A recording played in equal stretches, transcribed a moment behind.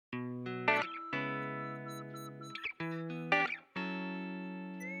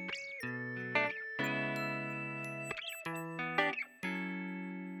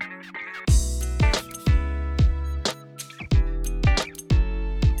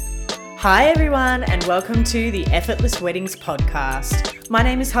Hi everyone, and welcome to the Effortless Weddings podcast. My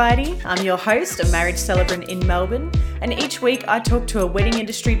name is Heidi. I'm your host, a marriage celebrant in Melbourne, and each week I talk to a wedding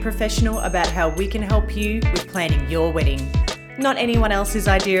industry professional about how we can help you with planning your wedding. Not anyone else's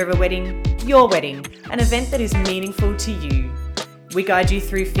idea of a wedding, your wedding, an event that is meaningful to you. We guide you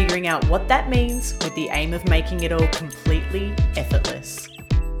through figuring out what that means with the aim of making it all completely effortless.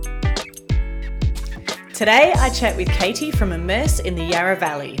 Today, I chat with Katie from Immerse in the Yarra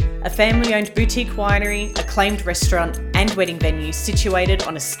Valley, a family-owned boutique winery, acclaimed restaurant and wedding venue situated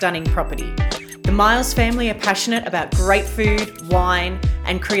on a stunning property. The Miles family are passionate about great food, wine,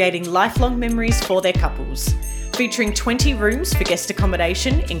 and creating lifelong memories for their couples. Featuring 20 rooms for guest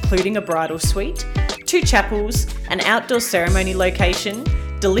accommodation, including a bridal suite, 2 chapels, an outdoor ceremony location,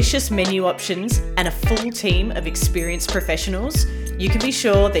 delicious menu options, and a full team of experienced professionals, you can be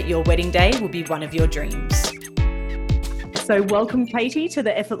sure that your wedding day will be one of your dreams. So welcome, Katie, to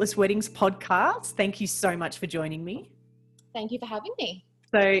the Effortless Weddings podcast. Thank you so much for joining me. Thank you for having me.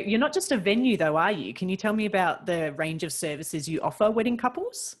 So you're not just a venue though, are you? Can you tell me about the range of services you offer wedding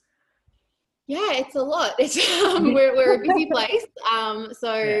couples? Yeah, it's a lot. We're a busy place.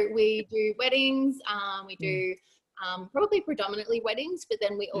 We do weddings. We do probably predominantly weddings, but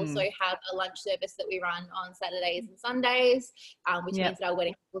then we also have a lunch service that we run on Saturdays and Sundays, which means that our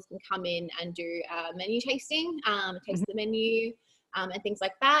wedding couples can come in and do menu tasting, taste the menu, and things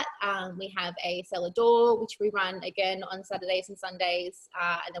like that. We have a cellar door, which we run again on Saturdays and Sundays,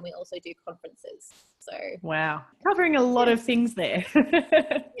 and then we also do conferences. So wow, covering a lot of things there.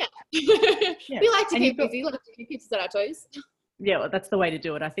 Yeah. We like to keep busy, like to keep us at our toes. Yeah, well, that's the way to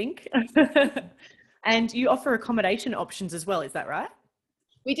do it, I think. And you offer accommodation options as well, is that right?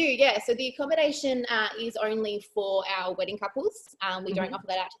 We do, yeah. So the accommodation is only for our wedding couples. We don't offer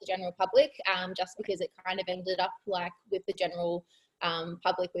that out to the general public, just because it kind of ended up like with the general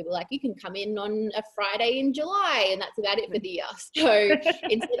public. We were like, you can come in on a Friday in July, and that's about it for the year. So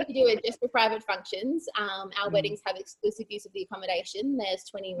instead of doing it just for private functions, our weddings have exclusive use of the accommodation. There's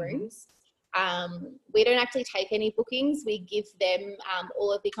 20 rooms. We don't actually take any bookings. We give them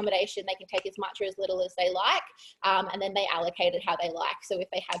all of the accommodation. They can take as much or as little as they like, and then they allocate it how they like. So if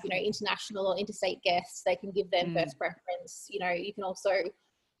they have, international or interstate guests, they can give them first preference. You can also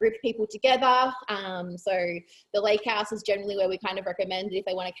group people together. So the lake house is generally where we kind of recommend if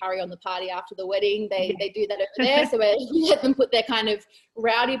they want to carry on the party after the wedding, they do that over there. So we let them put their kind of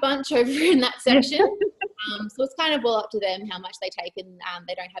rowdy bunch over in that section. So it's kind of all up to them how much they take, and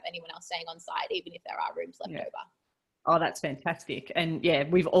they don't have anyone else staying on site, even if there are rooms left over. Oh, that's fantastic. And yeah,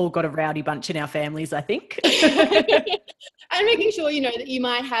 we've all got a rowdy bunch in our families, I think. And making sure, that you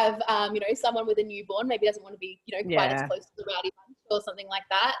might have, someone with a newborn maybe doesn't want to be, quite as close to the rowdy bunch or something like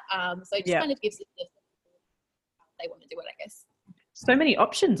that. So it just kind of gives it they want to do it, I guess. So many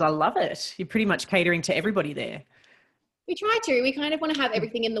options. I love it. You're pretty much catering to everybody there. We try to. We kind of want to have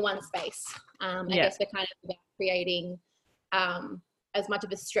everything in the one space. I guess we're kind of about creating as much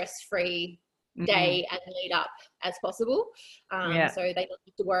of a stress-free day and lead up as possible. So they don't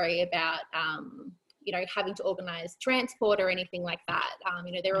have to worry about, having to organise transport or anything like that.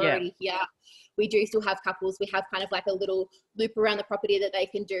 They're already here. We do still have couples. We have kind of like a little loop around the property that they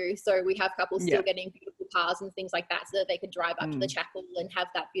can do. So we have couples still getting beautiful cars and things like that so that they can drive up to the chapel and have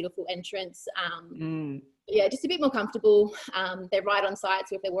that beautiful entrance. Just a bit more comfortable. They're right on site.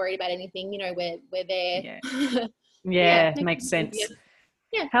 So if they're worried about anything, we're there. Makes sense.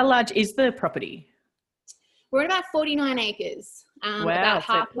 Yeah. How large is the property? We're at about 49 acres. Wow, about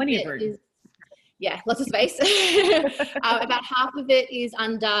so half plenty of room. Lots of space. About half of it is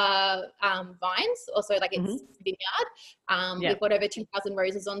under vines, also like it's vineyard. We've got over 2,000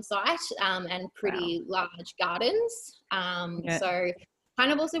 roses on site and pretty large gardens. So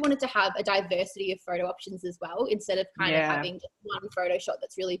kind of also wanted to have a diversity of photo options as well, instead of kind of having just one photo shot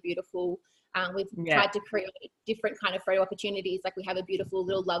that's really beautiful. We've tried to create different kind of photo opportunities. Like we have a beautiful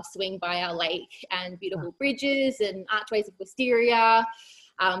little love swing by our lake and beautiful bridges and archways of wisteria.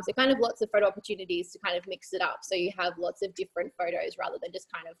 So kind of lots of photo opportunities to kind of mix it up. So you have lots of different photos rather than just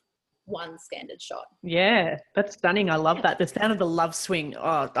kind of one standard shot. Yeah, that's stunning. I love that. The sound of the love swing.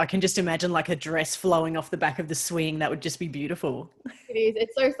 Oh, I can just imagine like a dress flowing off the back of the swing. That would just be beautiful. It is.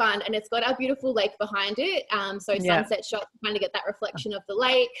 It's so fun. And it's got our beautiful lake behind it. So sunset shots kind of get that reflection of the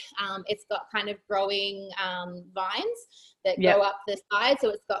lake. It's got kind of growing vines that go up the side. So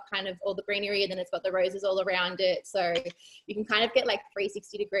it's got kind of all the greenery, and then it's got the roses all around it. So you can kind of get like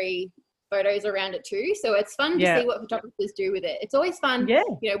 360-degree photos around it too. So it's fun to see what photographers do with it. It's always fun.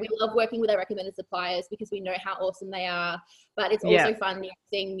 We love working with our recommended suppliers because we know how awesome they are. But it's also fun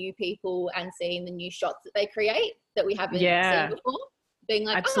seeing new people and seeing the new shots that they create that we haven't seen before. being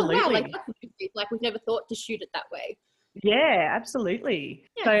like, Absolutely. oh wow, like that's interesting. Like we've never thought to shoot it that way. Yeah, absolutely.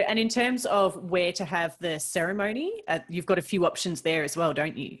 Yeah. So, and in terms of where to have the ceremony, you've got a few options there as well,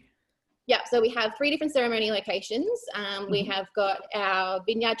 don't you? Yeah, so we have 3 different ceremony locations. We Mhm. have got our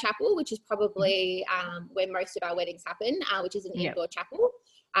Vineyard Chapel, which is probably where most of our weddings happen, which is an Yeah. indoor chapel.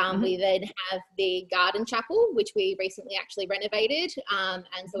 We then have the Garden Chapel, which we recently actually renovated. And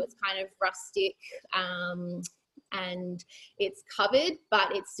so it's kind of rustic and it's covered,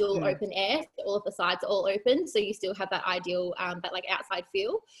 but it's still open air. So all of the sides are all open. So you still have that ideal, that like outside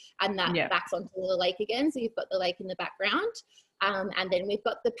feel, and that backs onto the lake again. So you've got the lake in the background. And then we've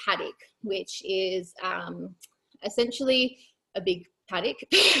got the paddock, which is essentially a big paddock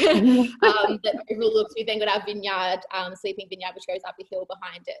that overlooks. We've then got our vineyard, sleeping vineyard, which goes up a hill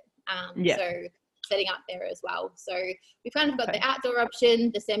behind it. So setting up there as well. So we've kind of got the outdoor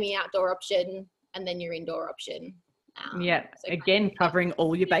option, the semi-outdoor option, and then your indoor option. So again, covering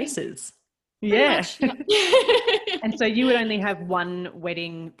all your bases. Much, yeah. And so you would only have one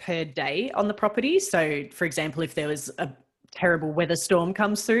wedding per day on the property. So for example, if there was a terrible weather storm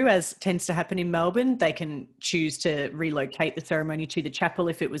comes through, as tends to happen in Melbourne, they can choose to relocate the ceremony to the chapel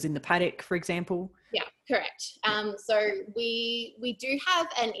if it was in the paddock, for example. Yeah, correct. So we do have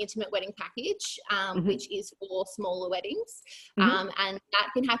an intimate wedding package, which is for smaller weddings, and that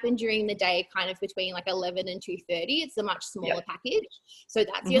can happen during the day, kind of between like 11 and 2:30. It's a much smaller package, so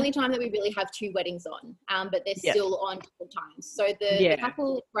that's the only time that we really have 2 weddings on, but they're still on different times. So the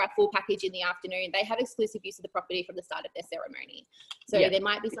couple for our full package in the afternoon, they have exclusive use of the property from the start of their ceremony. So there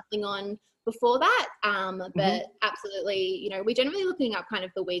might be something on before that, but absolutely, you know, we're generally looking up kind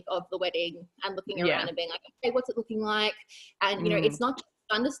of the week of the wedding and looking around and being like, okay, what's it looking like? And you know, it's not just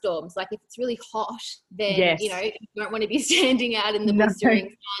thunderstorms. Like if it's really hot, then you know, you don't want to be standing out in the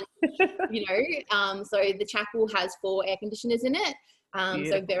blistering sun, you know. So the chapel has 4 air conditioners in it.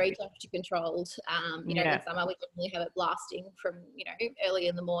 So very temperature controlled. You know, in summer we generally have it blasting from, you know, early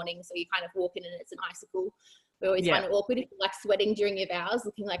in the morning, so you kind of walk in and it's an icicle. We always find it awkward if you're like sweating during your vows,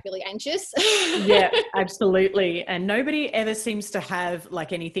 looking like really anxious. Yeah, absolutely. And nobody ever seems to have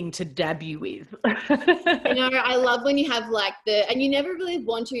like anything to dab you with. You know, I love when you have like and you never really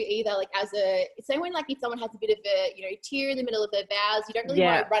want to either, like so when like if someone has a bit of a, you know, tear in the middle of their vows, you don't really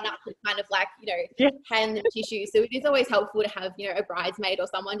want to run up and kind of like, you know, hand them tissue. So it is always helpful to have, you know, a bridesmaid or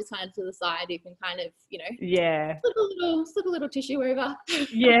someone just kind of to the side who can kind of, you know, slip a little tissue over.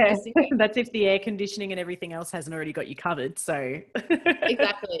 Yeah, that's if the air conditioning and everything else hasn't already got you covered. So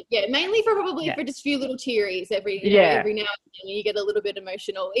exactly, mainly for just a few little tearies every every now and then when you get a little bit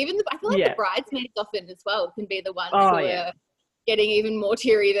emotional. Even I feel like the bridesmaids often as well can be the ones who are getting even more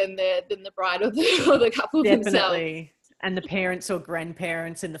teary than the bride or the couple themselves. And the parents or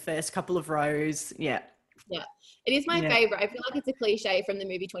grandparents in the first couple of rows. It is my favorite. I feel like it's a cliche from the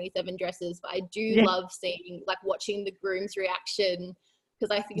movie 27 Dresses, but I do love seeing, like, watching the groom's reaction,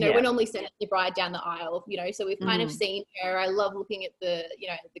 because I think, you know, we're normally sending the bride down the aisle, you know, so we've kind of seen her. I love looking at the, you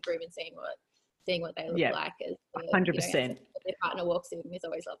know, the groom and seeing what they look like as 100%. You know, their partner walks in is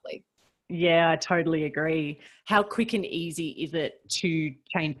always lovely. Yeah, I totally agree. How quick and easy is it to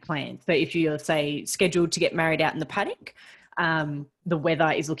change plans? So if you're, say, scheduled to get married out in the paddock, the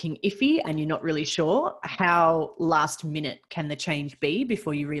weather is looking iffy and you're not really sure, how last minute can the change be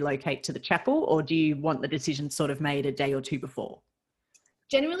before you relocate to the chapel, or do you want the decision sort of made a day or 2 before?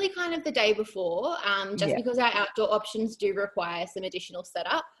 Generally kind of the day before, just because our outdoor options do require some additional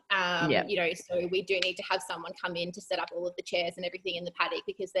setup. You know, so we do need to have someone come in to set up all of the chairs and everything in the paddock,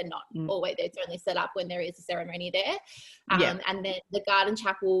 because they're not always, it's only set up when there is a ceremony there. And then the garden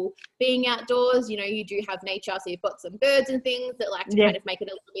chapel being outdoors, you know, you do have nature, so you've got some birds and things that like to kind of make it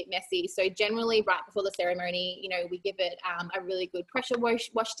a little bit messy. So generally right before the ceremony, you know, we give it a really good pressure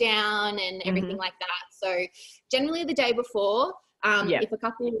wash down and everything like that. So generally the day before. If a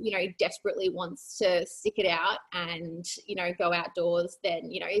couple, you know, desperately wants to stick it out and, you know, go outdoors, then,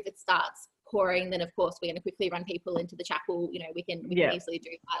 you know, if it starts pouring, then of course we're going to quickly run people into the chapel. You know, we can easily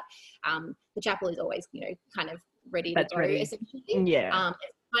do that. The chapel is always, you know, kind of ready to go, essentially. It's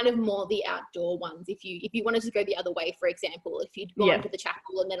kind of more the outdoor ones. If you wanted to go the other way, for example, if you'd gone to the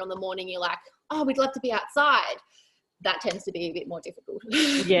chapel and then on the morning you're like, oh, we'd love to be outside, that tends to be a bit more difficult.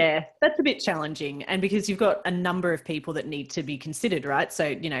 Yeah, that's a bit challenging. And because you've got a number of people that need to be considered, right? So,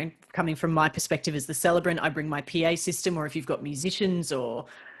 you know, coming from my perspective as the celebrant, I bring my PA system, or if you've got musicians or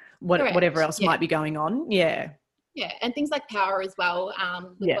whatever else might be going on. Yeah, and things like power as well.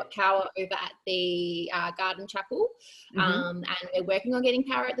 We've got power over at the garden chapel, and we're working on getting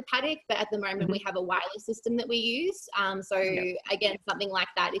power at the paddock, but at the moment we have a wireless system that we use. So again, something like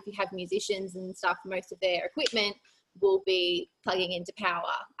that, if you have musicians and stuff, most of their equipment will be plugging into power,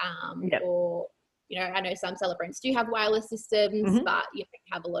 or, you know, I know some celebrants do have wireless systems, but you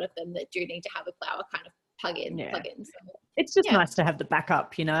have a lot of them that do need to have a power kind of plug in. So, it's just nice to have the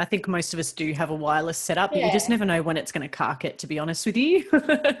backup, you know. I think most of us do have a wireless setup, but you just never know when it's going to cark it, to be honest with you.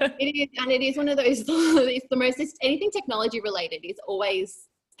 It is, and it is one of those, it's the most, anything technology related is always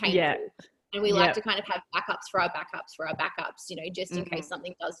painful. Yeah. And we like to kind of have backups for our backups, you know, just in case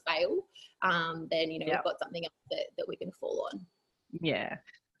something does fail, then, you know, we've got something else that we can fall on. Yeah.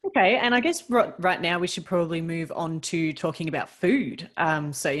 Okay. And I guess right now we should probably move on to talking about food.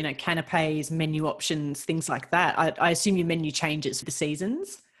 So, you know, canapes, menu options, things like that. I assume your menu changes for the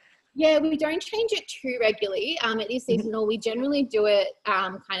seasons? Yeah, we don't change it too regularly. It is seasonal. We generally do it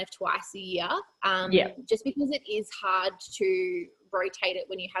kind of twice a year, just because it is hard to rotate it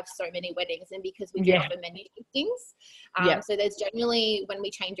when you have so many weddings, and because we do offer menu giftings. So there's generally, when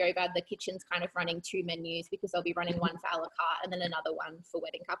we change over, the kitchen's kind of running 2 menus, because they'll be running one for a la carte and then another one for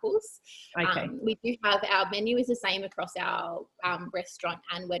wedding couples. Okay. We do have, our menu is the same across our restaurant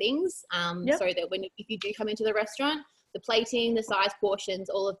and weddings, so that if you do come into the restaurant, the plating, the size, portions,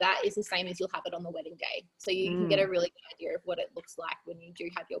 all of that is the same as you'll have it on the wedding day. So you can get a really good idea of what it looks like when you do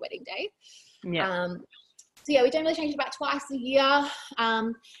have your wedding day. So yeah, we generally change it about twice a year.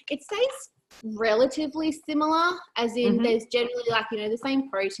 It stays relatively similar, as in there's generally, like, you know, the same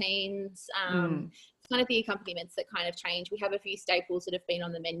proteins, kind of the accompaniments that kind of change. We have a few staples that have been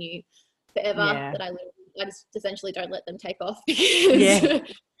on the menu forever that I just essentially don't let them take off, because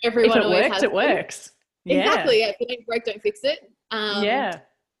everyone if it always works, has it works. Exactly. Yeah. If it don't break, don't fix it.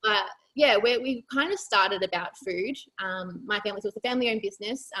 We kind of started about food. My family, so it's a family-owned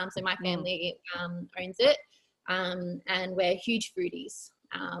business. So my family owns it, and we're huge foodies.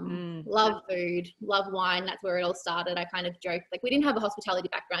 Love food, love wine. That's where it all started. I kind of joke, like, we didn't have a hospitality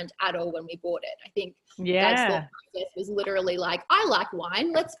background at all when we bought it. I think Dad's thought process was literally like, I like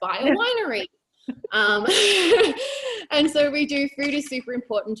wine, let's buy a winery. And so we do, food is super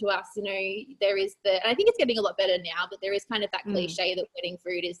important to us. You know, there is and I think it's getting a lot better now, but there is kind of that cliche that wedding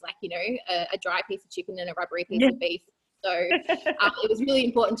food is like, you know, a dry piece of chicken and a rubbery piece of beef. So it was really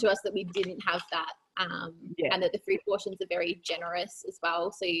important to us that we didn't have that, and that the food portions are very generous as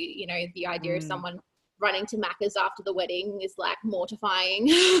well. So, you know, the idea of someone running to Macca's after the wedding is like mortifying.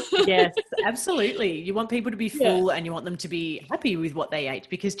 Yes, absolutely. You want people to be full and you want them to be happy with what they ate,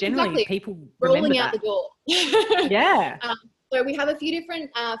 because generally people rolling out the door. So we have a few different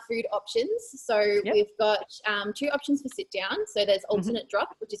food options. So we've got 2 options for sit down. So there's alternate drop,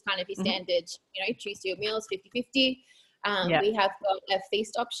 which is kind of your standard, you know, choose your meals, 50-50. We have got a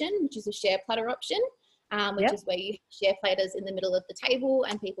feast option, which is a share platter option, which is where you share platters in the middle of the table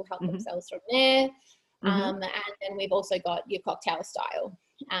and people help themselves from there. And then we've also got your cocktail style.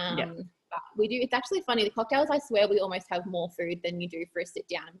 We do, it's actually funny, the cocktails, I swear we almost have more food than you do for a sit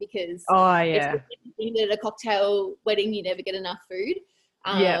down, because at a cocktail wedding you never get enough food.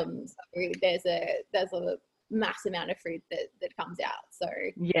 So there's a mass amount of food that comes out. So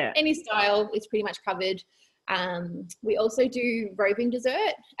any style is pretty much covered. We also do roving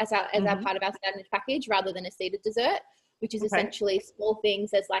dessert as our part of our standard package, rather than a seated dessert, which is essentially small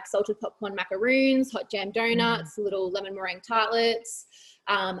things. There's like salted popcorn macaroons, hot jam donuts, little lemon meringue tartlets,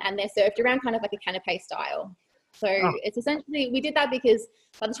 and they're served around kind of like a canapé style. So it's essentially, we did that because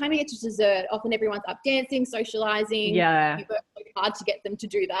by the time you get to dessert, often everyone's up dancing, socializing. You work so hard to get them to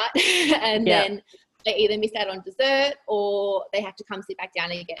do that. And then they either miss out on dessert or they have to come sit back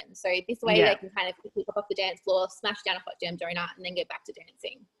down again. So this way they can kind of pick up off the dance floor, smash down a hot jam donut, and then get back to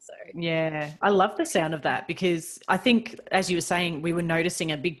dancing. So I love the sound of that, because I think, as you were saying, we were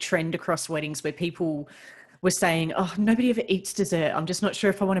noticing a big trend across weddings where people were saying, oh, nobody ever eats dessert. I'm just not sure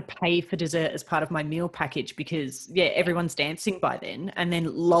if I want to pay for dessert as part of my meal package, because everyone's dancing by then. And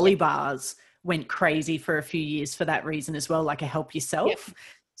then lolly bars went crazy for a few years for that reason as well, like a help yourself.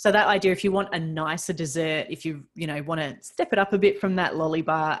 So that idea, if you want a nicer dessert, if you want to step it up a bit from that lolly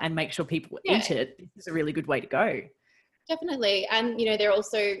bar and make sure people eat it, this is a really good way to go. Definitely. And, you know, they're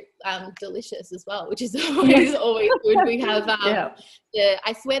also delicious as well, which is always good. We have,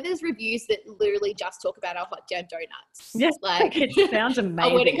 I swear there's reviews that literally just talk about our hot jam donuts. Yes, like it sounds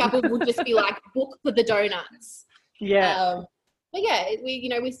amazing. A wedding couple would just be like, book for the donuts. But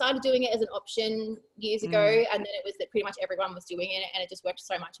we started doing it as an option years ago, and then it was that pretty much everyone was doing it, and it just worked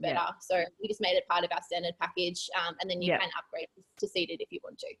so much better. So we just made it part of our standard package, and then you can upgrade to seated if you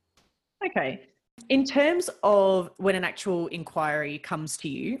want to. Okay. In terms of when an actual inquiry comes to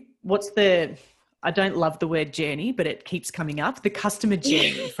you, what's I don't love the word journey, but it keeps coming up, the customer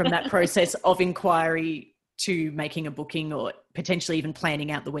journey from that process of inquiry to making a booking or potentially even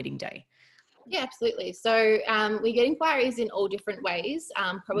planning out the wedding day? Yeah, absolutely. So we get inquiries in all different ways,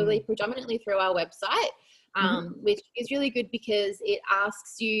 probably predominantly through our website, which is really good because it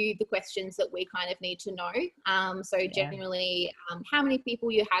asks you the questions that we kind of need to know. So generally, how many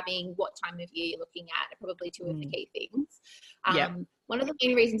people you're having, what time of year you're looking at, are probably two of the key things. One of the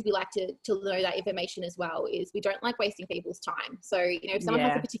main reasons we like to know that information as well is we don't like wasting people's time. So, if someone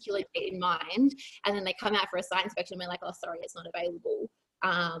has a particular date in mind and then they come out for a site inspection and we're like, oh, sorry, it's not available.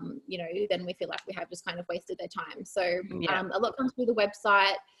 Then we feel like we have just kind of wasted their time. So a lot comes through the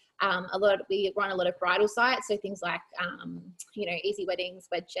website. We run a lot of bridal sites, so things like Easy Weddings,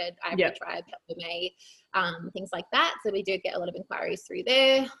 Wedshed, Ivory Tribe, Help May, things like that. So we do get a lot of inquiries through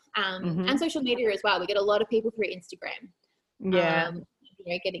there, and social media as well. We get a lot of people through Instagram.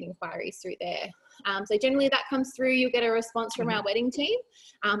 Getting inquiries through there. So generally that comes through, you'll get a response from our wedding team,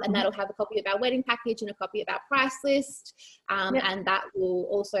 and that'll have a copy of our wedding package and a copy of our price list. And that will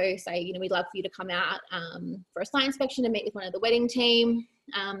also say, we'd love for you to come out for a site inspection and meet with one of the wedding team.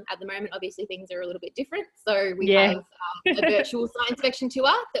 At the moment, obviously things are a little bit different. So we have a virtual site inspection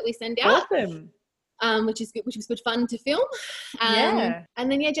tour that we send out. Awesome. Which was good fun to film. And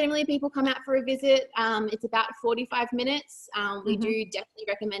then generally people come out for a visit. It's about 45 minutes. We do definitely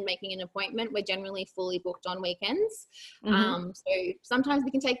recommend making an appointment. We're generally fully booked on weekends. So sometimes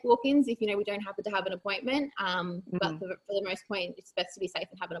we can take walk-ins if we don't happen to have an appointment. But for the most part, it's best to be safe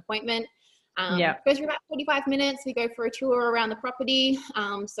and have an appointment. Goes for about 45 minutes. We go for a tour around the property.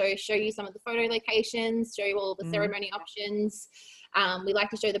 So show you some of the photo locations, show you all the ceremony options. We like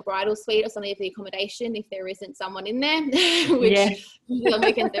to show the bridal suite or some of the accommodation if there isn't someone in there, which usually on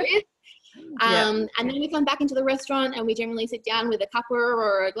weekends there is. And then we come back into the restaurant and we generally sit down with a cuppa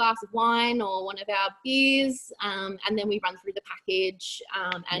or a glass of wine or one of our beers, and then we run through the package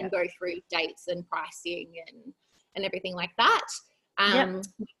and go through dates and pricing and everything like that.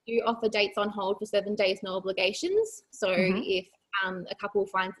 We do offer dates on hold for 7 days, no obligations. So if a couple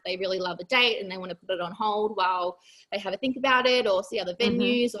finds that they really love a date and they want to put it on hold while they have a think about it or see other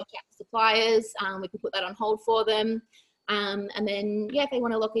venues or chat to suppliers, we can put that on hold for them. And then, if they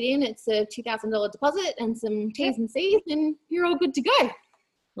want to lock it in, it's a $2,000 deposit and some T's and C's and you're all good to go.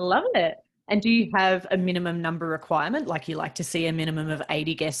 Love it. And do you have a minimum number requirement? Like you like to see a minimum of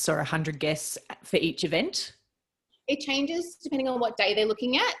 80 guests or 100 guests for each event? It changes depending on what day they're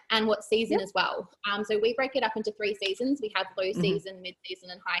looking at and what season as well. So we break it up into 3 seasons. We have low season, mid-season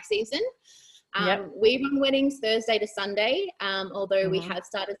and high season. We run weddings Thursday to Sunday, although we have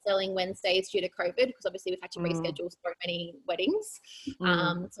started selling Wednesdays due to COVID because obviously we've had to reschedule so many weddings.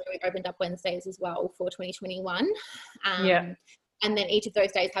 So we opened up Wednesdays as well for 2021. And then each of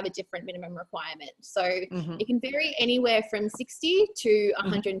those days have a different minimum requirement. So it can vary anywhere from 60 to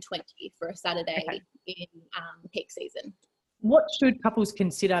 120 for a Saturday in peak season. What should couples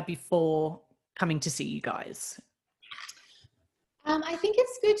consider before coming to see you guys? I think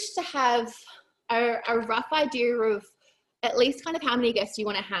it's good to have a rough idea of at least kind of how many guests you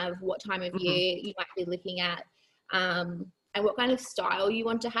want to have, what time of year you might be looking at, and what kind of style you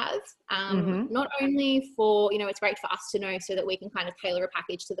want to have. Not only for, it's great for us to know so that we can kind of tailor a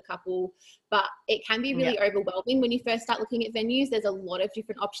package to the couple, but it can be really overwhelming when you first start looking at venues. There's a lot of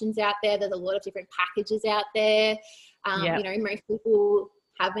different options out there. There's a lot of different packages out there. Most people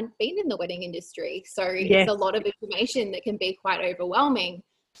haven't been in the wedding industry. So it's a lot of information that can be quite overwhelming.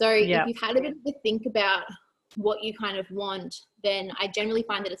 So if you've had a bit of a think about what you kind of want, then I generally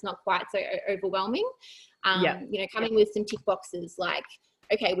find that it's not quite so overwhelming. Coming with some tick boxes like,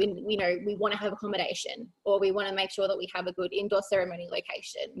 okay, we want to have accommodation, or we want to make sure that we have a good indoor ceremony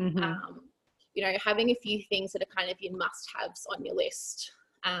location. Having a few things that are kind of your must-haves on your list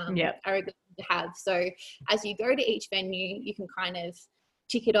are a good thing to have. So as you go to each venue, you can kind of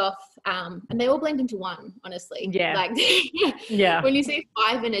tick it off, and they all blend into one, honestly. When you see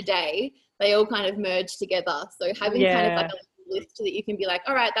 5 in a day, they all kind of merge together. So having kind of like a list that you can be like,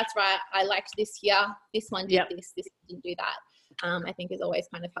 all right, that's right, I liked this here, this one did this didn't do that, I think is always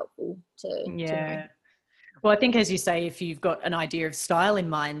kind of helpful to know. Well, I think, as you say, if you've got an idea of style in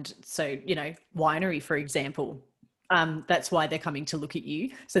mind, so winery, for example, that's why they're coming to look at you.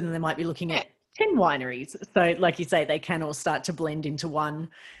 So then they might be looking at 10 wineries. So like you say, they can all start to blend into one.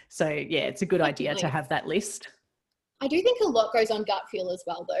 So it's a good idea to have that list. I do think a lot goes on gut feel as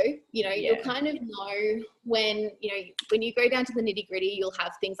well, though. You'll kind of know when you go down to the nitty gritty, you'll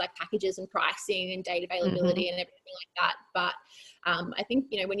have things like packages and pricing and date availability and everything like that. But I think,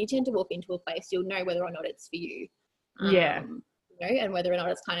 when you tend to walk into a place, you'll know whether or not it's for you. And whether or not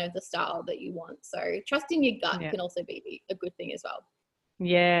it's kind of the style that you want. So trusting your gut can also be a good thing as well.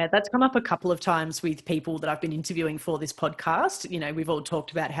 Yeah, that's come up a couple of times with people that I've been interviewing for this podcast. You know, we've all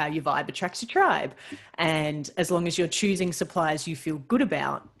talked about how your vibe attracts your tribe. And as long as you're choosing suppliers you feel good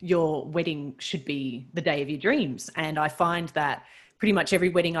about, your wedding should be the day of your dreams. And I find that pretty much every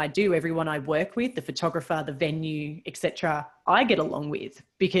wedding I do, everyone I work with, the photographer, the venue, etc., I get along with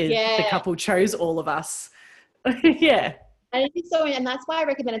because the Yeah. couple chose all of us. Yeah. And it is so, and that's why I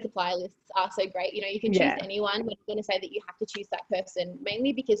recommended supplier lists are so great. You know, you can choose Yeah. anyone. We're going to say that you have to choose that person,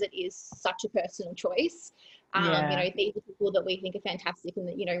 mainly because it is such a personal choice. Yeah. You know, these are people that we think are fantastic and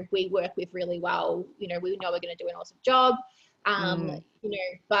that, you know, we work with really well. You know, we know we're going to do an awesome job. You know,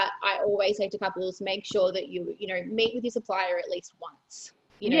 but I always say to couples, make sure that you know, meet with your supplier at least once.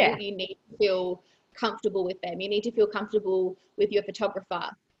 You know, Yeah. you need to feel comfortable with them. You need to feel comfortable with your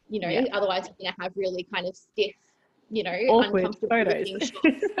photographer. You know, Yeah. otherwise you're going to have really kind of stiff, you know, Awkward uncomfortable photos.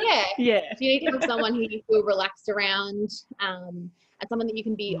 looking shots. Yeah. Yeah. So you need to have someone who you feel relaxed around, and someone that you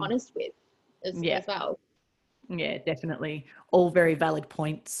can be honest with as well. Yeah, definitely. All very valid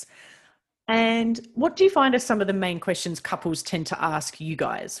points. And what do you find are some of the main questions couples tend to ask you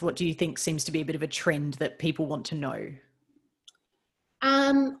guys? What do you think seems to be a bit of a trend that people want to know?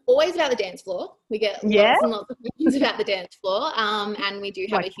 Always about the dance floor. We get Yeah? lots and lots of questions about the dance floor. And we do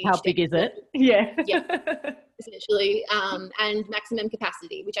have Like, a huge how big dance is it? floor. Yeah. Yeah. Essentially, and maximum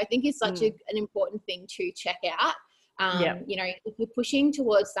capacity, which I think is such an important thing to check out. You know, if you're pushing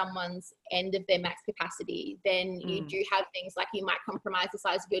towards someone's end of their max capacity, then you do have things like you might compromise the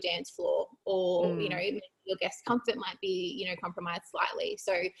size of your dance floor, or you know, your guest comfort might be, you know, compromised slightly.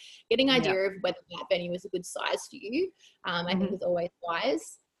 So getting an idea of whether that venue is a good size for you, I think is always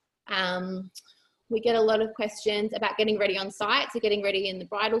wise. We get a lot of questions about getting ready on site, so getting ready in the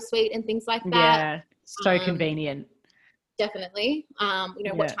bridal suite and things like that. Yeah, so convenient. Definitely. You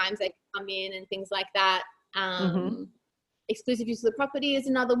know, what times they come in and things like that. Exclusive use of the property is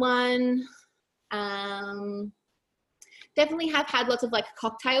another one. Definitely have had lots of like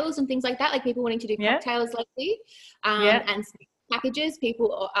cocktails and things like that, like people wanting to do cocktails lately. And packages,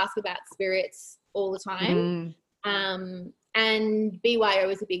 people ask about spirits all the time. And BYO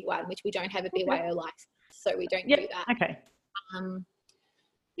is a big one, which we don't have a BYO license, so we don't do that. Okay.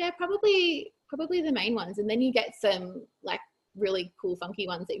 Yeah, probably the main ones, and then you get some like really cool funky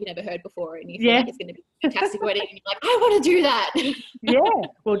ones that you've never heard before, and you feel like it's going to be a fantastic wedding, and you're like, I want to do that. Yeah,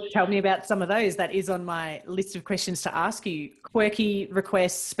 well, tell me about some of those. That is on my list of questions to ask you. Quirky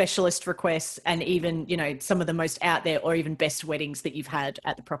requests, specialist requests, and even, you know, some of the most out there or even best weddings that you've had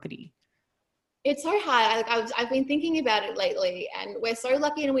at the property. It's so hard. I've been thinking about it lately, and we're so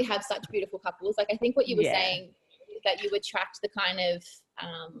lucky and we have such beautiful couples. Like, I think what you were saying, that you attract the kind of,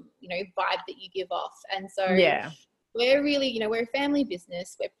 you know, vibe that you give off. And so we're really, you know, we're a family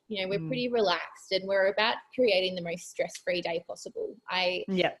business. We're, you know, we're pretty relaxed, and we're about creating the most stress-free day possible. I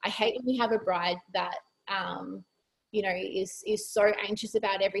hate when we have a bride that, you know, is so anxious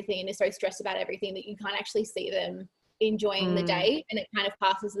about everything and is so stressed about everything that you can't actually see them enjoying the day, and it kind of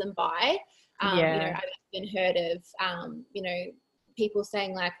passes them by. You know, I've even heard of, you know, people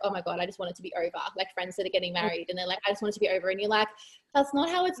saying like, oh my God, I just want it to be over. Like friends that are getting married and they're like, I just want it to be over. And you're like, that's not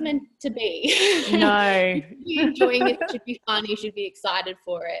how it's meant to be. No. You should be enjoying it. It should be fun. You should be excited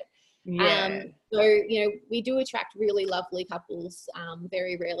for it. So, you know, we do attract really lovely couples.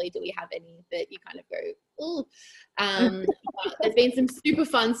 Very rarely do we have any that you kind of go, ooh. There's been some super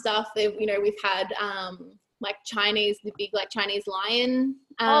fun stuff. You know, we've had, like Chinese, the big like Chinese lion.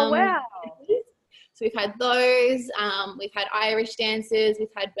 Oh, wow. So we've had those. We've had Irish dances.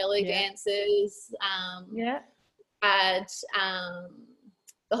 We've had belly dancers. Had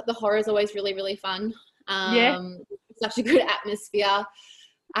the horror is always really, really fun. Such a good atmosphere.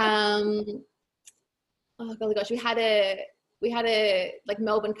 Oh golly gosh, we had a like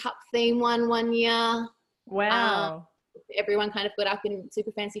Melbourne Cup theme one year. Wow. Everyone kind of got up in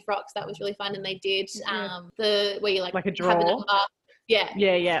super fancy frocks. That was really fun. And they did the where you like a draw. have a number.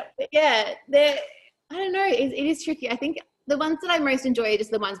 I don't know. It is tricky. I think the ones that I most enjoy are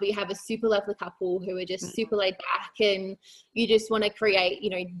just the ones where you have a super lovely couple who are just super laid back, and you just want to create, you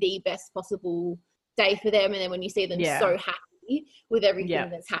know, the best possible day for them. And then when you see them so happy with everything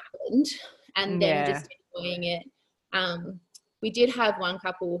that's happened, and then just enjoying it. We did have one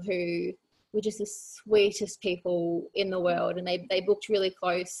couple who were just the sweetest people in the world, and they booked really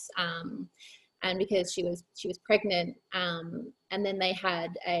close. And because she was pregnant, and then they had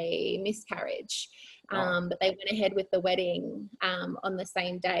a miscarriage, but they went ahead with the wedding on the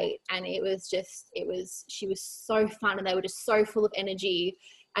same date, and she was so fun, and they were just so full of energy,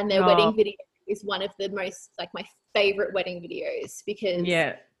 and their wedding video is one of the most, like, my favorite wedding videos, because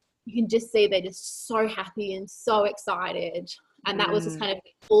you can just see they're just so happy and so excited, And that was just kind of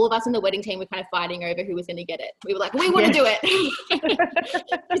all of us in the wedding team were kind of fighting over who was going to get it. We were like, we want to do it.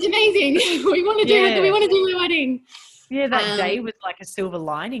 It's amazing. We want to do it. We want to do the wedding. Yeah, that day was like a silver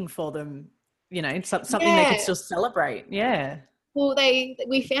lining for them, you know, something they could still celebrate. Yeah. Well,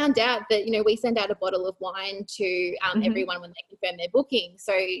 we found out that, you know, we send out a bottle of wine to everyone when they confirm their booking.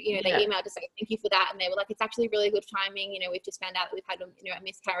 So, you know, they emailed to say thank you for that, and they were like, it's actually really good timing. You know, we've just found out that we've had a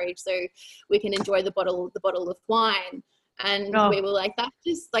miscarriage, so we can enjoy the bottle of wine. And we were like, that's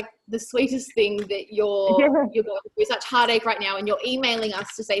just like the sweetest thing that you're going through such heartache right now, and you're emailing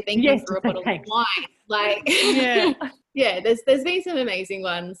us to say thank you for a bottle of wine. Like, there's been some amazing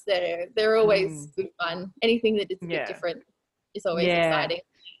ones. They're always good fun. Anything that is a bit different is always exciting.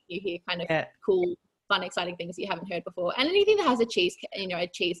 You hear kind of cool, fun, exciting things you haven't heard before. And anything that has a cheese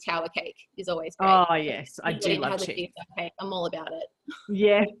tower cake is always great. Oh yes, I do love cheese tower cake. I'm all about it.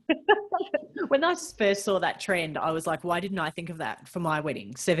 Yeah. When I first saw that trend, I was like, why didn't I think of that for my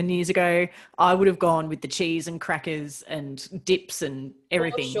wedding 7 years ago? I would have gone with the cheese and crackers and dips and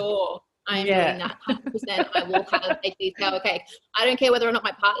everything. For sure. I'm doing that 100%. I will have a cheese tower cake. I don't care whether or not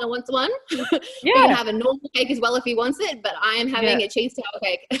my partner wants one. We can have a normal cake as well if he wants it, but I am having a cheese tower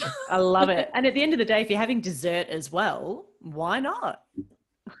cake. I love it. And at the end of the day, if you're having dessert as well, why not?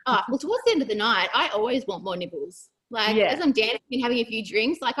 Well, towards the end of the night, I always want more nibbles. Like, as I'm dancing and having a few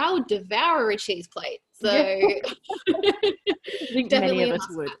drinks, like, I would devour a cheese plate. So I think many of us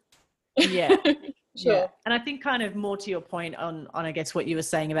would. Yeah. Sure. Yeah. And I think kind of more to your point on I guess what you were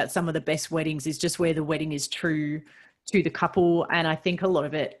saying about some of the best weddings is just where the wedding is true to the couple. And I think a lot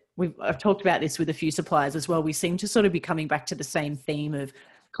of it, I've talked about this with a few suppliers as well. We seem to sort of be coming back to the same theme of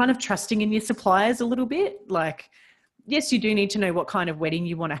kind of trusting in your suppliers a little bit. Like, yes, you do need to know what kind of wedding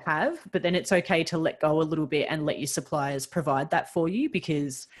you want to have, but then it's okay to let go a little bit and let your suppliers provide that for you,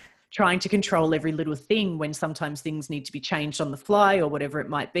 because trying to control every little thing when sometimes things need to be changed on the fly or whatever it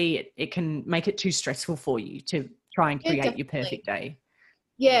might be, it can make it too stressful for you to try and create your perfect day.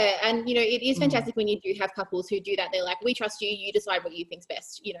 Yeah. And, you know, it is fantastic when you do have couples who do that. They're like, we trust you, you decide what you think's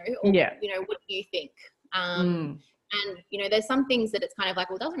best, you know, or, you know, what do you think? And, you know, there's some things that it's kind of like,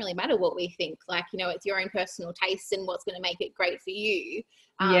 well, it doesn't really matter what we think. Like, you know, it's your own personal taste and what's going to make it great for you.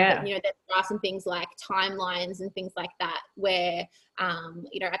 But, you know, there are some things like timelines and things like that where,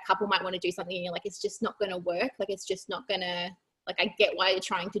 you know, a couple might want to do something and you're like, it's just not going to work. Like, it's just not going to, like, I get why you're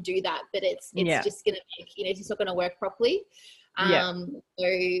trying to do that, but it's just going to make, you know, it's just not going to work properly. So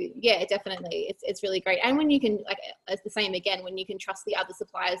yeah, definitely. It's really great. And when you can, like, it's the same again, when you can trust the other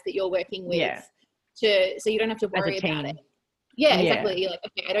suppliers that you're working with, so you don't have to worry about it. Yeah, exactly. You're like,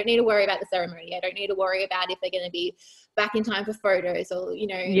 okay, I don't need to worry about the ceremony. I don't need to worry about if they're going to be back in time for photos, or, you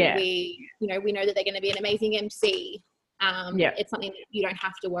know, we know that they're going to be an amazing MC. It's something that you don't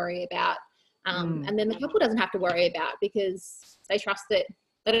have to worry about. And then the couple doesn't have to worry about, because they trust that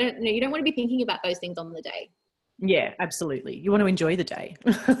they don't, you know, you don't want to be thinking about those things on the day. Yeah, absolutely. You want to enjoy the day.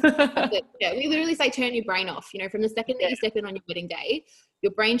 Yeah, we literally say turn your brain off. You know, from the second that you step in on your wedding day,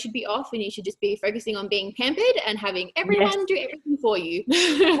 your brain should be off and you should just be focusing on being pampered and having everyone do everything for you.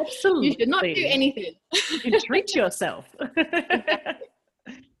 Absolutely. You should not do anything. You treat yourself.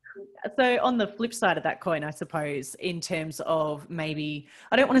 So on the flip side of that coin, I suppose, in terms of maybe,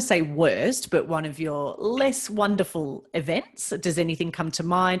 I don't want to say worst, but one of your less wonderful events, does anything come to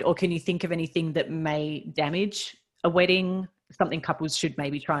mind, or can you think of anything that may damage a wedding, something couples should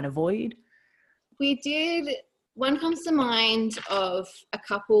maybe try and avoid? One comes to mind of a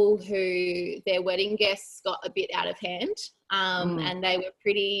couple who their wedding guests got a bit out of hand, and they were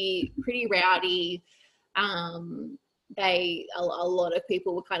pretty rowdy. A lot of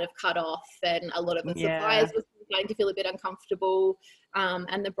people were kind of cut off, and a lot of the suppliers were starting to feel a bit uncomfortable.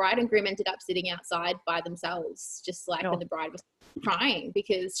 And the bride and groom ended up sitting outside by themselves, just like when the bride was crying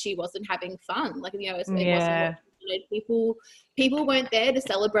because she wasn't having fun. Like, you know, it wasn't people weren't there to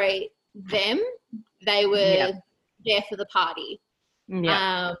celebrate them. They were there for the party.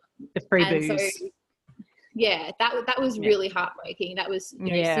 The free booze. So, that was really heartbreaking. That was super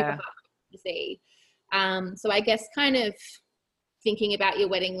heartbreaking to see. So I guess kind of thinking about your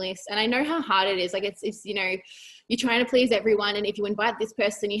wedding list, and I know how hard it is. Like, it's you know, you're trying to please everyone, and if you invite this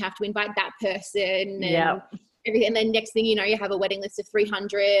person, you have to invite that person, and everything. And then next thing you know, you have a wedding list of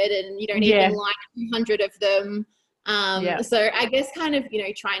 300, and you don't even like 200 of them. So I guess kind of, you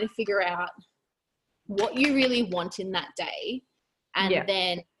know, trying to figure out what you really want in that day, and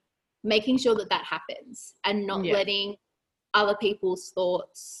then making sure that happens, and not letting other people's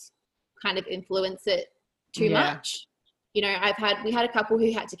thoughts kind of influence it too much. You know, we had a couple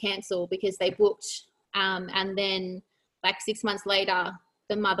who had to cancel because they booked, and then like 6 months later,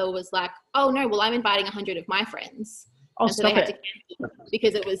 the mother was like, oh no, well, I'm inviting 100 of my friends. Oh, and so they stop had to it. cancel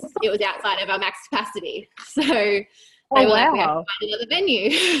because it was outside of our max capacity. So they Oh, were like, we have to wow. find another venue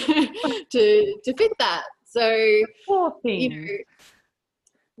to fit that. So, Poor you thing. know,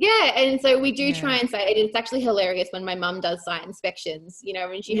 yeah, and so we do try Yeah. and say it's actually hilarious when my mum does site inspections, you know,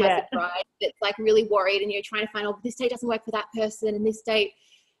 when she has Yeah. a bride that's like really worried and you're trying to find, oh, this date doesn't work for that person and this date.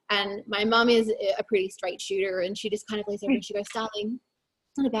 And my mum is a pretty straight shooter and she just kind of lays over and she goes, darling,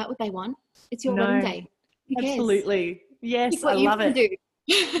 it's not about what they want. It's your wedding No, day. Who cares? absolutely. Yes, Pick what I you love can it. do.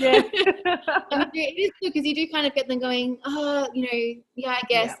 Yeah. And it is good because you do kind of get them going, oh, you know, yeah, I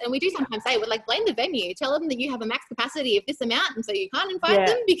guess. Yeah. And we do sometimes say, we're like, blame the venue. Tell them that you have a max capacity of this amount. And so you can't invite Yeah.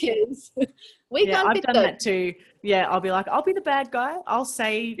 them because we Yeah, can't I've fit done them. that too. Yeah, I'll be like, I'll be the bad guy. I'll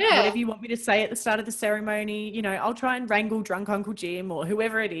say whatever you want me to say at the start of the ceremony. You know, I'll try and wrangle drunk Uncle Jim or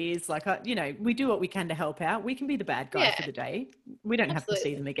whoever it is. Like, you know, we do what we can to help out. We can be the bad guy for the day. We don't have to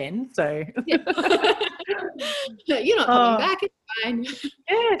see them again. So, Yeah. You're not coming back. It's fine.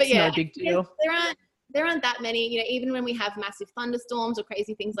 Yeah, But it's no big deal. There aren't that many, you know, even when we have massive thunderstorms or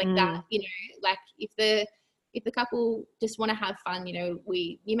crazy things like that, you know, like if the couple just want to have fun, you know,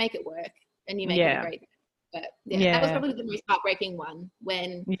 you make it work and you make it a great. But that was probably the most heartbreaking one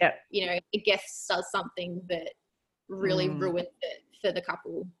when, you know, a guest does something that really ruins it for the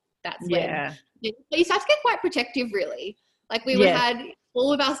couple. That's when you start to get quite protective, really. Like we had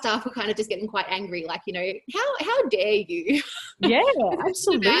all of our staff were kind of just getting quite angry, like, you know, how dare you? Yeah,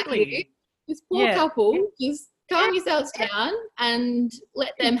 absolutely. This poor couple, just calm yourselves down and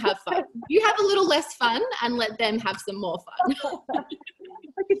let them have fun. You have a little less fun and let them have some more fun.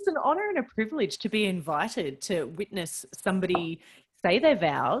 Like, it's an honor and a privilege to be invited to witness somebody say their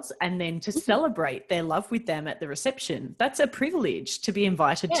vows and then to celebrate their love with them at the reception. That's a privilege to be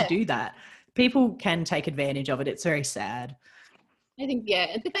invited to do that. People can take advantage of it. It's very sad. I think,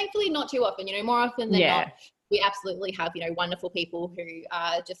 but thankfully not too often, you know, more often than not, we absolutely have, you know, wonderful people who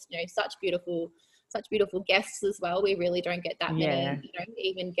are just, you know, such beautiful guests as well. We really don't get that many, you know,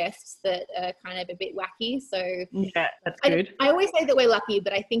 even guests that are kind of a bit wacky. So that's good. I always say that we're lucky,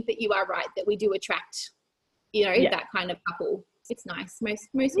 but I think that you are right that we do attract, you know, that kind of couple. It's nice. Most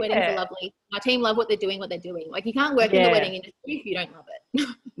weddings are lovely. Our team love what they're doing. Like you can't work in the wedding industry if you don't love it.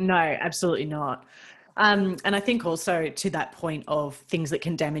 No, absolutely not. And I think also to that point of things that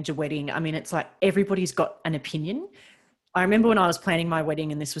can damage a wedding, I mean, it's like everybody's got an opinion. I remember when I was planning my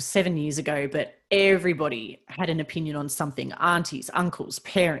wedding, and this was 7 years ago, but everybody had an opinion on something. Aunties, uncles,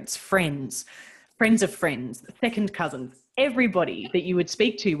 parents, friends of friends, second cousins, everybody that you would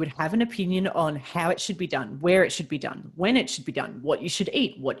speak to would have an opinion on how it should be done, where it should be done, when it should be done, what you should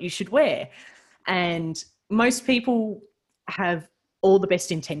eat, what you should wear. And most people have all the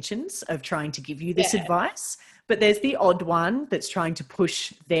best intentions of trying to give you this advice, but there's the odd one that's trying to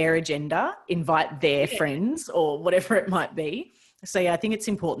push their agenda, invite their friends or whatever it might be. So I think it's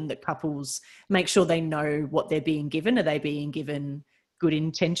important that couples make sure they know what they're being given. Are they being given good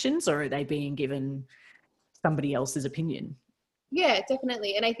intentions or are they being given somebody else's opinion? Yeah,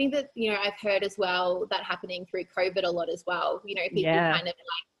 definitely. And I think that, you know, I've heard as well that happening through COVID a lot as well, you know, people kind of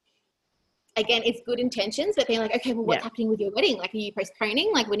like, again, it's good intentions, but being like, okay, well, what's happening with your wedding? Like, are you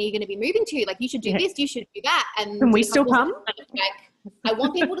postponing? Like, when are you going to be moving to? Like, you should do this, you should do that. And can we still come? Like, I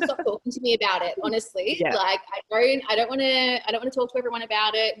want people to stop talking to me about it, honestly. Like, I don't want to talk to everyone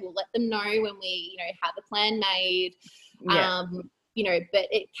about it. We'll let them know when we, you know, have the plan made. You know, but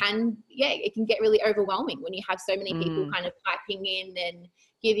it can get really overwhelming when you have so many people kind of piping in and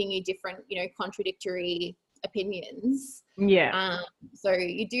giving you different, you know, contradictory opinions. So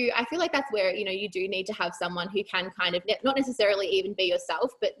I feel like that's where, you know, you do need to have someone who can kind of not necessarily even be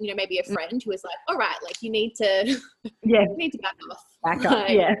yourself, but, you know, maybe a friend who is like, all right, like you need to you need to back off. Back up.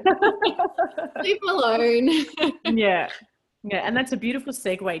 Leave them alone. Yeah, and that's a beautiful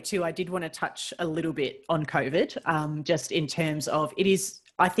segue too. I did want to touch a little bit on COVID, just in terms of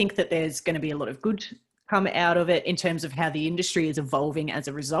I think that there's going to be a lot of good come out of it in terms of how the industry is evolving as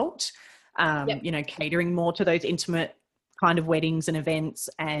a result. You know, catering more to those intimate kind of weddings and events,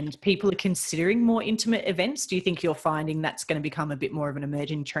 and people are considering more intimate events. Do you think you're finding that's going to become a bit more of an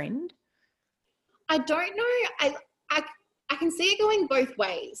emerging trend? I don't know. I can see it going both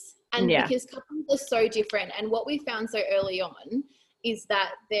ways. And because couples are so different, and what we found so early on is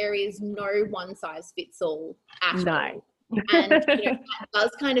that there is no one size fits all at all. And, you know, that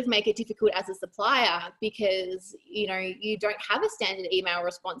does kind of make it difficult as a supplier because, you know, you don't have a standard email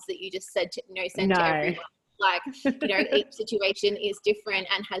response that you just send to everyone. Like, you know, each situation is different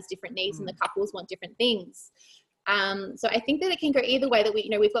and has different needs and the couples want different things. So I think that it can go either way, that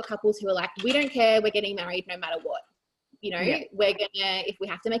we've got couples who are like, we don't care, we're getting married no matter what. You know, we're gonna, if we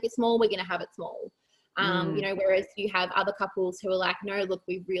have to make it small, we're gonna have it small. You know, whereas you have other couples who are like, no, look,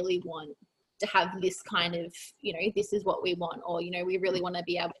 we really want to have this kind of, you know, this is what we want, or, you know, we really want to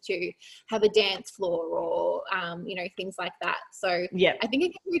be able to have a dance floor, or, you know, things like that. So I think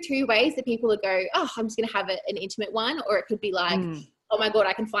it can be two ways that people would go, oh, I'm just going to have an intimate one, or it could be like, oh my God,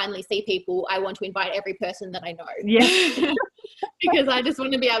 I can finally see people. I want to invite every person that I know. Yeah. Because I just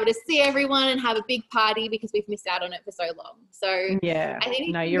want to be able to see everyone and have a big party because we've missed out on it for so long. So I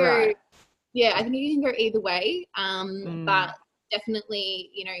think you're right. Yeah, I think you can go either way. But definitely,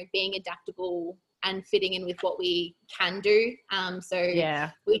 you know, being adaptable and fitting in with what we can do.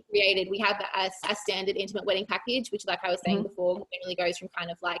 We have a standard intimate wedding package, which, like I was saying before, generally goes from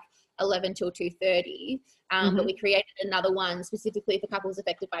kind of like 11 till 2:30. But we created another one specifically for couples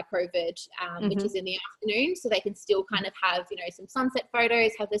affected by COVID, which is in the afternoon, so they can still kind of have, you know, some sunset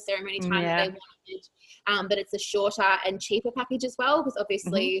photos, have the ceremony time that they wanted. But it's a shorter and cheaper package as well, because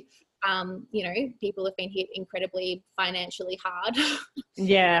obviously, you know, people have been hit incredibly financially hard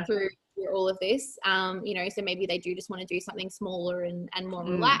through all of this. You know, so maybe they do just want to do something smaller and more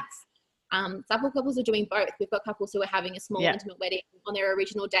relaxed. Several couples are doing both. We've got couples who are having a small intimate wedding on their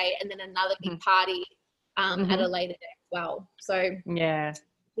original day, and then another big party at a later day as well. So I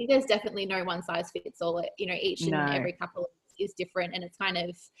think there's definitely no one size fits all. You know, each and every couple is different, and it's kind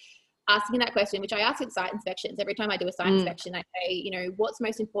of asking that question, which I ask at site inspections. Every time I do a site inspection, I say, you know, what's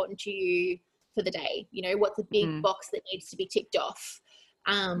most important to you for the day? You know, what's a big box that needs to be ticked off?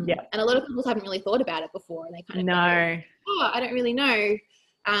 And a lot of couples haven't really thought about it before, and they kind of go, oh, I don't really know.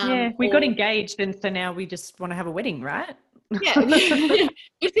 We got engaged, and so now we just want to have a wedding, right? We're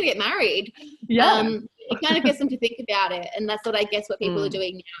just gonna get married. It kind of gets them to think about it, and that's what I guess what people are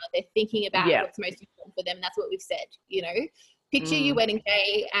doing now. They're thinking about what's most important for them. That's what we've said. You know, picture your wedding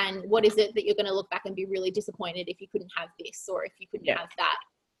day, and what is it that you're going to look back and be really disappointed if you couldn't have this, or if you couldn't have that.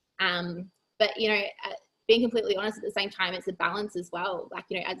 But you know, being completely honest, at the same time, it's a balance as well. Like,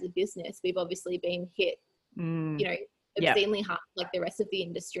 you know, as a business, we've obviously been hit, you know, obscenely hard, like the rest of the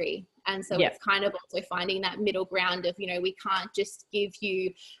industry. And so it's kind of also finding that middle ground of, you know, we can't just give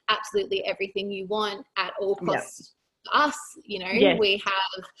you absolutely everything you want at all costs. Us, you know, we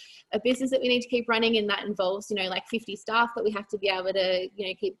have a business that we need to keep running, and that involves, you know, like 50 staff that we have to be able to, you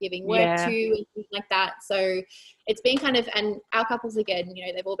know, keep giving work to and things like that. So it's been kind of, and our couples, again, you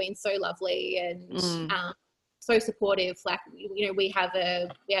know, they've all been so lovely and so supportive. Like, you know, we have a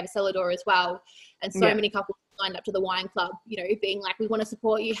cellar door as well, and so many couples signed up to the wine club, you know, being like, we want to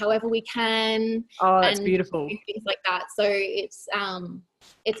support you however we can. Oh, that's beautiful. Things like that. So it's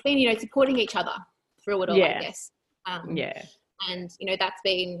been, you know, supporting each other through it all, I guess. And, you know, that's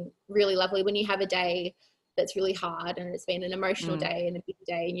been really lovely when you have a day that's really hard, and it's been an emotional day and a big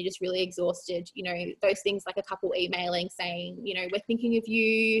day, and you're just really exhausted. You know, those things like a couple emailing saying, you know, we're thinking of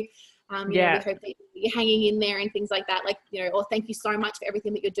you. You know, we hope that you're hanging in there and things like that. Like, you know, or thank you so much for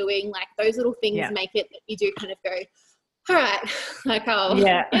everything that you're doing. Like, those little things make it that you do kind of go, all right, like, oh,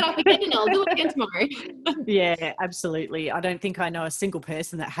 get up again and I'll do it again tomorrow. Yeah, absolutely. I don't think I know a single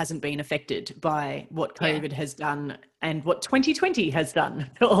person that hasn't been affected by what COVID has done and what 2020 has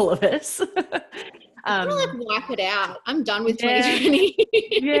done to all of us. I'm like, wipe it out. I'm done with 2020.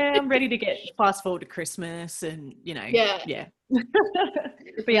 I'm ready to get fast forward to Christmas and, you know,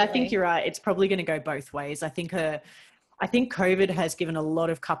 But I think you're right. It's probably going to go both ways. I think COVID has given a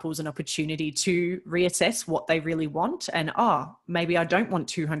lot of couples an opportunity to reassess what they really want, and maybe I don't want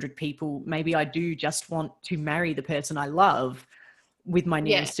 200 people. Maybe I do just want to marry the person I love with my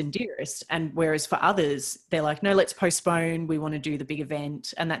nearest and dearest. And whereas for others, they're like, no, let's postpone. We want to do the big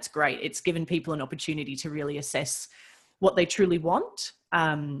event. And that's great. It's given people an opportunity to really assess what they truly want.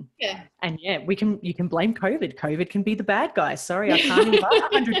 And you can blame COVID. COVID can be the bad guy. Sorry, I can't invite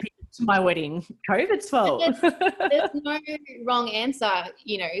 100 people to my wedding. COVID's fault. There's no wrong answer,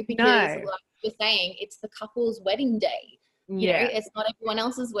 you know, because like you're saying, it's the couple's wedding day. You know, it's not everyone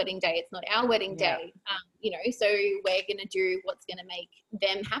else's wedding day. It's not our wedding day. You know, so we're going to do what's going to make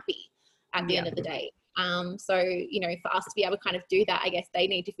them happy at the end of the day. So, you know, for us to be able to kind of do that, I guess they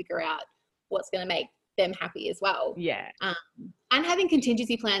need to figure out what's going to make them happy as well. And having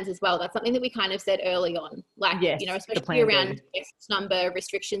contingency plans as well. That's something that we kind of said early on, like, you know, especially around guest number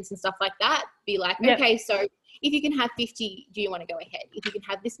restrictions and stuff like that. Be like, okay, so if you can have 50, do you want to go ahead? If you can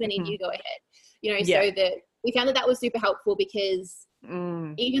have this many, do you go ahead? You know, so that we found that was super helpful, because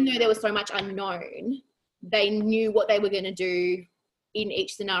even though there was so much unknown, they knew what they were going to do in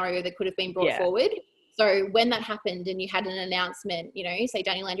each scenario that could have been brought forward. So when that happened and you had an announcement, you know, say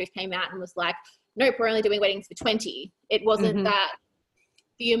Danny Landry came out and was like, nope, we're only doing weddings for 20. It wasn't that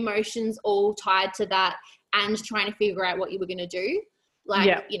the emotions all tied to that and trying to figure out what you were going to do.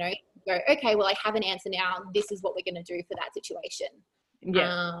 Like, you know, go, okay, well, I have an answer now. This is what we're going to do for that situation.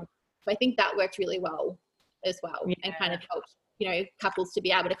 Yeah. So I think that worked really well as well, Yeah. and kind of helped, you know, couples to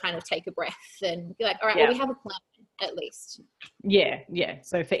be able to kind of take a breath and be like, all right, Yeah. well, we have a plan at least. Yeah. Yeah.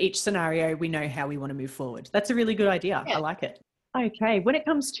 So for each scenario, we know how we want to move forward. That's a really good idea. Yeah. I like it. Okay. When it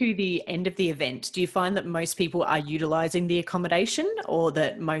comes to the end of the event, do you find that most people are utilizing the accommodation, or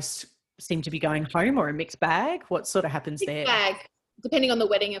that most seem to be going home, or a mixed bag? What sort of happens there? Mixed bag, depending on the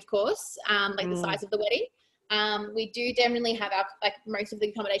wedding, of course, like the size of the wedding. We do generally have like most of the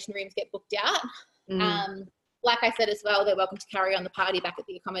accommodation rooms get booked out. Like I said as well, they're welcome to carry on the party back at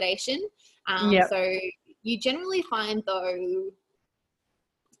the accommodation. So you generally find, though,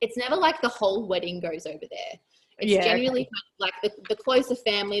 it's never like the whole wedding goes over there. It's generally kind of like the closer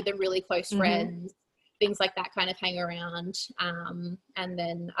family, the really close friends, things like that kind of hang around, and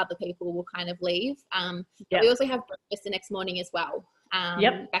then other people will kind of leave. We also have breakfast the next morning as well,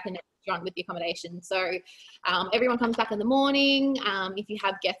 back in the restaurant with the accommodation. So everyone comes back in the morning. If you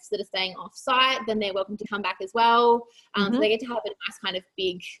have guests that are staying off site, then they're welcome to come back as well. So they get to have a nice kind of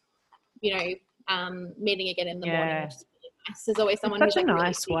big, you know, meeting again in the morning, which is really nice. There's always someone Such who's a like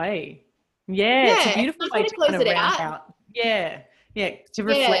nice really way. Yeah, it's a beautiful way to close kind of it round out. out. Yeah, to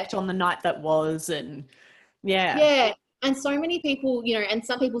reflect on the night that was, and and so many people, you know, and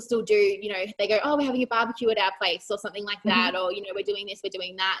some people still do, you know, they go, oh, we're having a barbecue at our place or something like that, or, you know, we're doing this, we're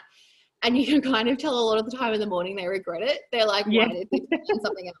doing that. And you can kind of tell a lot of the time in the morning they regret it. They're like, why did we do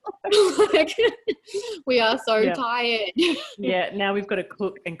something else? Like, we are so tired. Now we've got to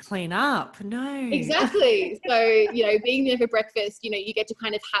cook and clean up. No. Exactly. So, you know, being there for breakfast, you know, you get to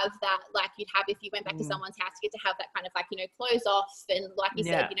kind of have that, like you'd have if you went back to someone's house, you get to have that kind of like, you know, close off and, like you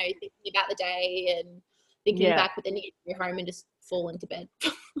said, you know, thinking about the day and thinking back, but then you get to go home and just fall into bed.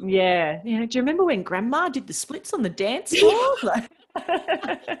 Do you remember when Grandma did the splits on the dance floor? Where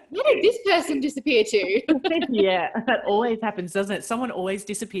did this person disappear to? That always happens, doesn't it? Someone always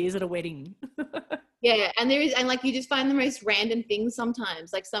disappears at a wedding. And like you just find the most random things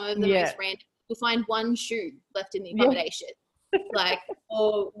sometimes. Like some of the most random, you'll find one shoe left in the accommodation. Like,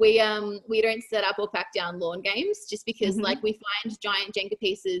 or we don't set up or pack down lawn games just because like we find giant Jenga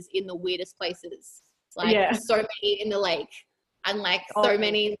pieces in the weirdest places. Like so many in the lake, and like so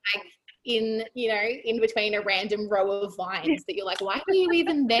many like in, you know, in between a random row of vines that you're like, why were you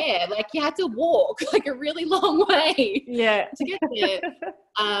even there? Like you had to walk like a really long way to get there.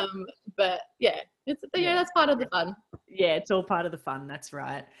 But that's part of the fun. It's all part of the fun. That's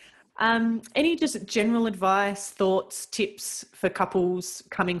right. Any just general advice, thoughts, tips for couples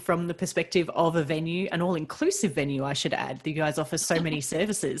coming from the perspective of a venue, an all-inclusive venue, I should add? You guys offer so many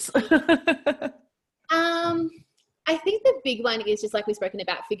services. I think the big one is just like we've spoken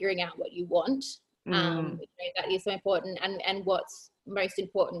about, figuring out what you want. You know, that is so important, and what's most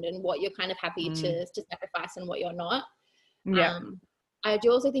important, and what you're kind of happy to sacrifice and what you're not. I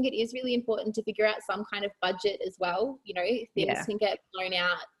do also think it is really important to figure out some kind of budget as well. You know, things can get blown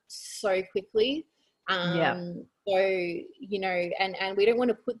out so quickly. So, you know, and we don't want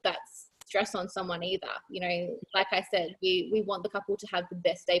to put that stress on someone either. You know, like I said, we want the couple to have the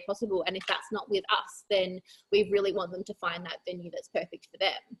best day possible, and if that's not with us, then we really want them to find that venue that's perfect for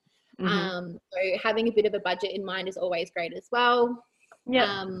them. So having a bit of a budget in mind is always great as well.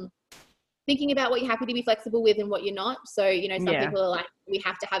 Thinking about what you're happy to be flexible with and what you're not. So, you know, some people are like, we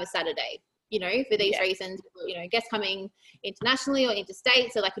have to have a Saturday, you know, for these reasons, you know, guests coming internationally or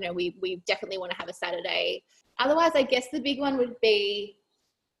interstate. So like, you know, we definitely want to have a Saturday. Otherwise, I guess the big one would be,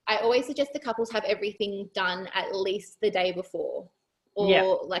 I always suggest the couples have everything done at least the day before,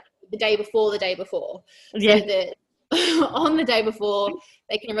 or like the day before. So that on the day before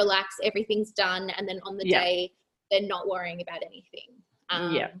they can relax, everything's done, and then on the day they're not worrying about anything.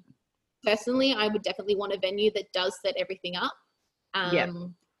 Personally, I would definitely want a venue that does set everything up.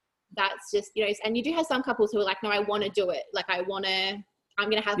 That's just, you know, and you do have some couples who are like, no, I want to do it. Like I'm going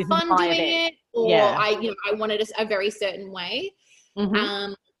to have fun doing it, or I want it a very certain way.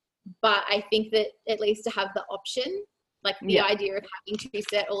 But I think that at least to have the option, like the idea of having to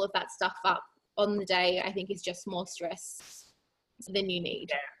set all of that stuff up on the day, I think is just more stress than you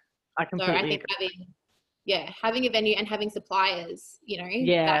need. I completely agree. Having a venue and having suppliers, you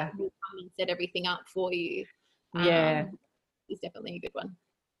know, that will come and set everything up for you. Is definitely a good one.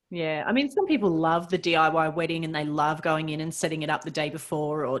 I mean, some people love the DIY wedding and they love going in and setting it up the day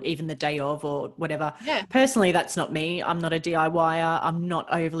before or even the day of or whatever. Personally, that's not me. I'm not a DIYer. I'm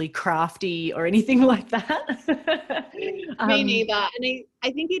not overly crafty or anything like that. Me neither. And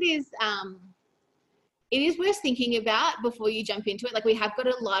I think it is worth thinking about before you jump into it. Like we have got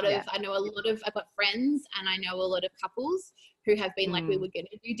a lot of, I've got friends and I know a lot of couples who have been like, we were going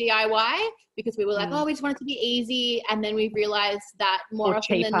to do DIY because we were like, oh, we just want it to be easy. And then we realized that more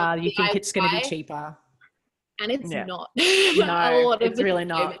often cheaper, than not, you think it's going to be cheaper. And it's not. No, it's really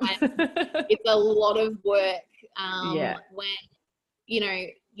not. It's a lot of work when,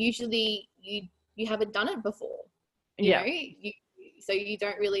 usually you haven't done it before. You know, so you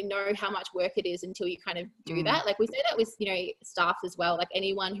don't really know how much work it is until you kind of do that. Like we say that with, staff as well, like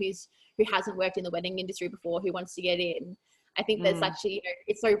anyone who hasn't worked in the wedding industry before, who wants to get in. I think there's actually,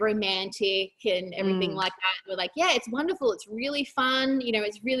 it's so romantic and everything like that. We're like, yeah, it's wonderful. It's really fun.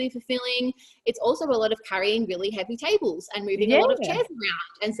 It's really fulfilling. It's also a lot of carrying really heavy tables and moving a lot of chairs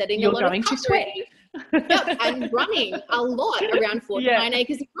around and setting a lot of cutlery. And running a lot around 49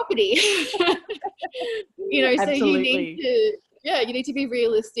 acres of property. So Absolutely. you need to be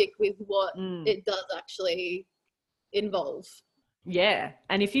realistic with what it does actually involve. Yeah.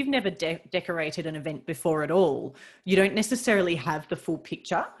 And if you've never decorated an event before at all, you don't necessarily have the full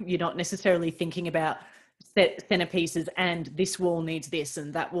picture. You're not necessarily thinking about centerpieces and this wall needs this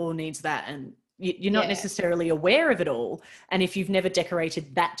and that wall needs that. And you're not necessarily aware of it all. And if you've never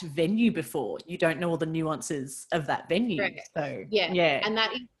decorated that venue before, you don't know all the nuances of that venue. Right. So, And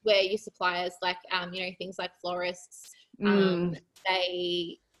that is where your suppliers, like, things like florists,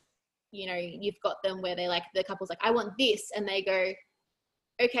 they, you've got them where they like, the couple's like, I want this. And they go,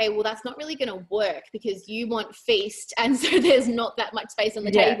 okay, well, that's not really going to work because you want feast. And so there's not that much space on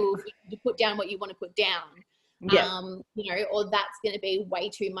the table for you to put down what you want to put down. Or that's going to be way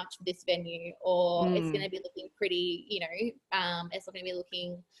too much for this venue, or it's going to be looking pretty, it's not going to be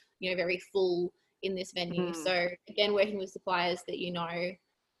looking, very full in this venue. So again, working with suppliers that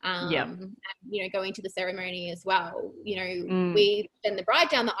and, going to the ceremony as well, we send the bride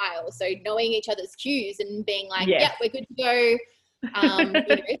down the aisle. So knowing each other's cues and being like, we're good to go. So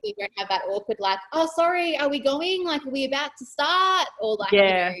you don't have that awkward, like, oh, sorry, are we going? Like, are we about to start? Or like,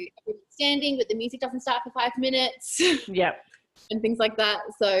 we're standing, but the music doesn't start for 5 minutes. And things like that.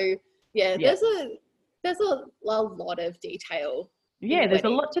 So there's a lot of detail. There's a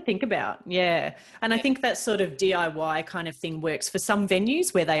lot to think about. And I think that sort of DIY kind of thing works for some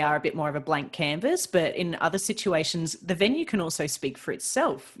venues where they are a bit more of a blank canvas, but in other situations, the venue can also speak for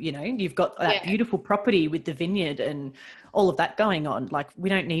itself. You've got that beautiful property with the vineyard and all of that going on. Like, we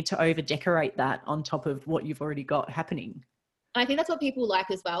don't need to over decorate that on top of what you've already got happening. I think that's what people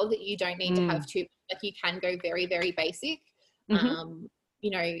like as well, that you don't need to have too, like, you can go very, very basic.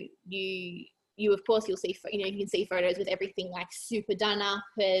 You of course, you'll see, you can see photos with everything like super done up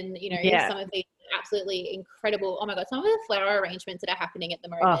and, some of these absolutely incredible, oh my God, some of the flower arrangements that are happening at the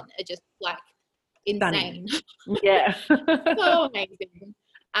moment are just like insane. So amazing.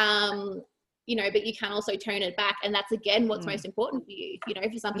 But you can also tone it back. And that's, again, what's most important for you.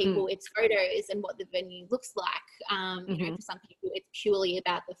 For some people, it's photos and what the venue looks like. For some people, it's purely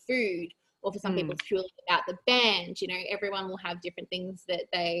about the food, or for some people, it's purely about the band. Everyone will have different things that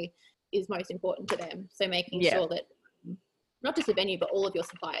is most important to them. So making sure that not just the venue, but all of your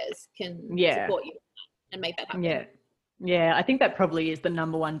suppliers can support you and make that happen. I think that probably is the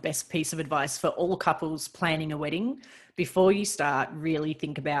number one best piece of advice for all couples planning a wedding. Before you start, really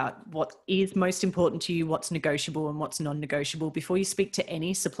think about what is most important to you, what's negotiable and what's non-negotiable before you speak to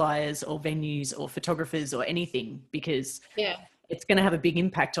any suppliers or venues or photographers or anything, because it's going to have a big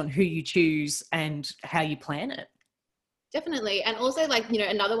impact on who you choose and how you plan it. Definitely. And also, like,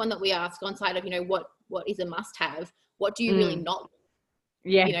 another one that we ask on side of, what is a must have, what do you really not?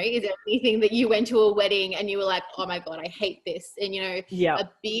 Is there anything that you went to a wedding and you were like, oh my God, I hate this? And, a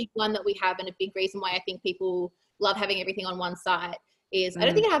big one that we have, and a big reason why I think people love having everything on one site is, I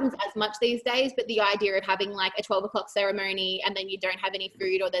don't think it happens as much these days, but the idea of having like a 12 o'clock ceremony and then you don't have any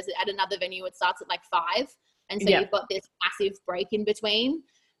food, or there's at another venue, it starts at like 5. And so you've got this massive break in between.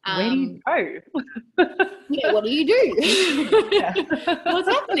 Where do you go? What do you do? What's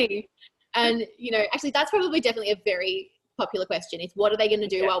happening? And, actually that's probably definitely a very popular question, is what are they going to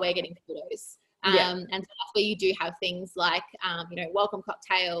do while we're getting photos? And so that's where you do have things like, welcome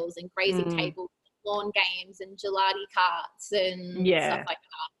cocktails and crazy tables, lawn games and gelati carts and stuff like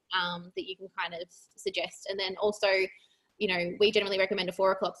that, that you can kind of suggest. And then also, we generally recommend a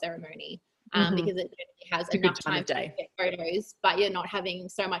 4 o'clock ceremony. Because it has enough time to get photos, but you're not having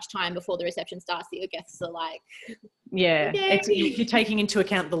so much time before the reception starts that your guests are like, you're taking into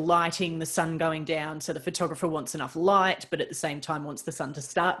account the lighting, the sun going down. So the photographer wants enough light, but at the same time wants the sun to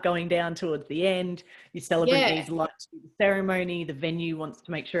start going down towards the end. You celebrate these lights through the ceremony. The venue wants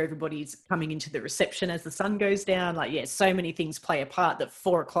to make sure everybody's coming into the reception as the sun goes down. Like, so many things play a part that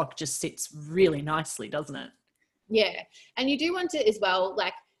 4 o'clock just sits really nicely, doesn't it? And you do want to as well,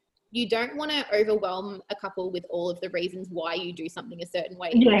 like, you don't want to overwhelm a couple with all of the reasons why you do something a certain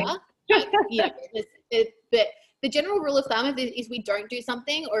way. Yeah. But the general rule of thumb is we don't do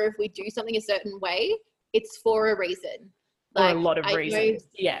something, or if we do something a certain way, it's for a reason. Like, or a lot of reasons.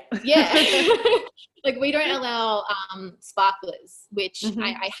 Yeah. Like we don't allow sparklers, which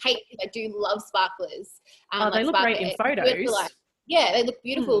I hate. I do love sparklers. They look great in photos. Yeah, they look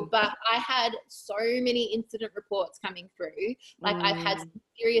beautiful, but I had so many incident reports coming through. Like I've had some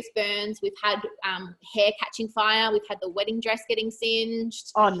serious burns. We've had hair catching fire. We've had the wedding dress getting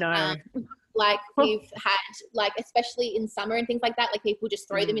singed. Oh no. Like we've had, like, especially in summer and things like that, like people just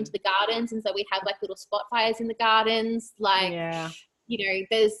throw them into the gardens. And so we have like little spot fires in the gardens. Like, you know,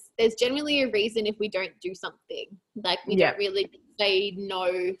 there's generally a reason if we don't do something. Like we don't really say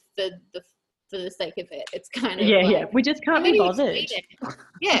no for the sake of it. It's kind of we just can't be bothered. I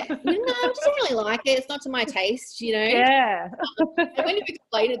just don't really like it. It's not to my taste, you know. And when you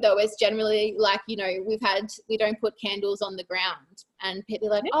explain it though, it's generally like, you know, we don't put candles on the ground, and people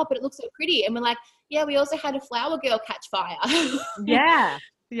are like, oh, but it looks so pretty, and we're like, yeah, we also had a flower girl catch fire.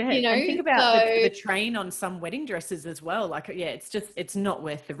 You know, and think about the train on some wedding dresses as well. Like, it's not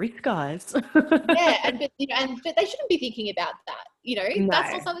worth the risk, guys. But they shouldn't be thinking about that. You know,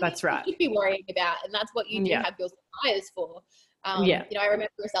 that's not something you should be worrying about, and that's what you do have your suppliers for. You know, I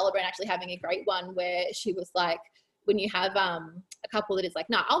remember a celebrant actually having a great one where she was like, when you have a couple that is like,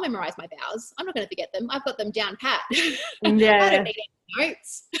 no, I'll memorize my vows. I'm not going to forget them. I've got them down pat. I don't need any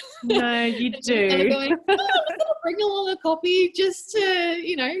notes. No, you do. Kind of going, I'm just going to bring along a copy just to,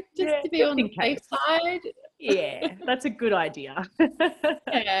 you know, to be on the safe side. Yeah, that's a good idea.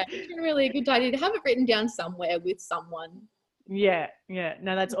 It's really a good idea to have it written down somewhere with someone. No,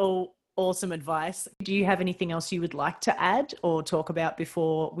 that's all awesome advice. Do you have anything else you would like to add or talk about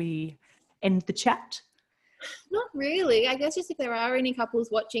before we end the chat? Not really. I guess just if there are any couples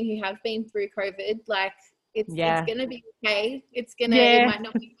watching who have been through COVID, like it's going to be okay. It's going to, it might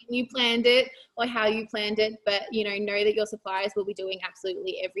not be when you planned it or how you planned it, but, you know that your suppliers will be doing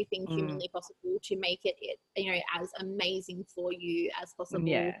absolutely everything humanly possible to make it, you know, as amazing for you as possible.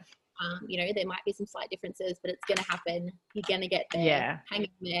 You know, there might be some slight differences, but it's going to happen. You're going to get there. Hang in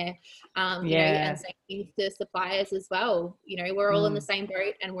there. You know, and same things to suppliers as well. You know, we're all in the same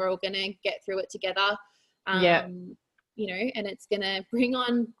boat, and we're all going to get through it together. You know, and it's going to bring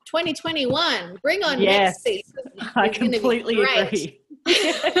on 2021. Bring on next season. I completely agree.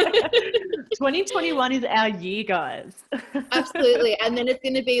 2021 is our year, guys. Absolutely. And then it's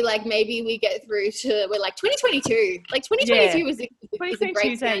going to be like, maybe we get through to, we're like 2022. Like 2022 was a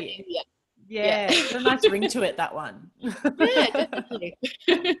great standing year. There's a nice ring to it, that one. Definitely.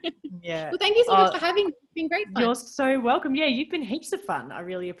 Well, thank you so much for having me. It's been great fun. You're so welcome. You've been heaps of fun. I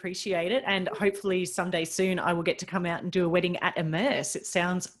really appreciate it. And hopefully someday soon I will get to come out and do a wedding at Immerse. It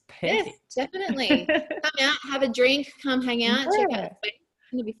sounds perfect. Yes, definitely. Come out, have a drink, come hang out, check out the space.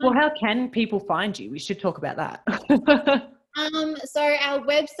 It'll be fun. Well, how can people find you? We should talk about that. So our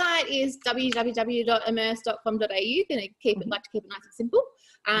website is www.immerse.com.au. Gonna like to keep it nice and simple.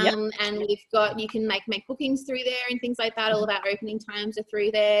 And we've got, you can make bookings through there and things like that. All of our opening times are through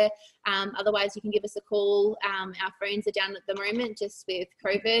there. Otherwise you can give us a call. Our phones are down at the moment just with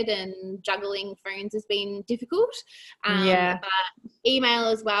COVID, and juggling phones has been difficult. But email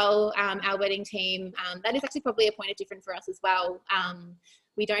as well. Our wedding team, that is actually probably a point of difference for us as well.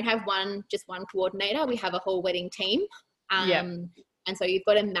 We don't have just one coordinator. We have a whole wedding team. And so you've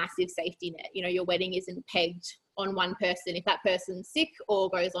got a massive safety net. You know, your wedding isn't pegged on one person. If that person's sick or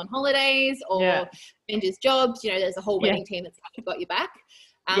goes on holidays or changes jobs, you know, there's a whole wedding team that's kind of got your back.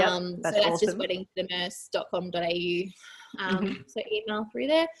 So that's awesome. Just weddings@immerse.com.au. So email through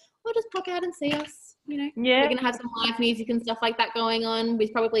there, or just pop out and see us. You know, we're going to have some live music and stuff like that going on,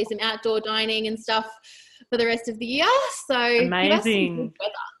 with probably some outdoor dining and stuff for the rest of the year. So amazing. Give us some good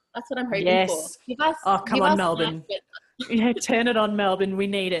weather. That's what I'm hoping for. Come on, Melbourne. Turn it on, Melbourne. We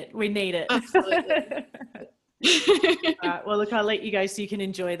need it. Absolutely. Well, look, I'll let you go so you can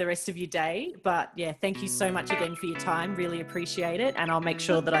enjoy the rest of your day. But thank you so much again for your time. Really appreciate it. And I'll make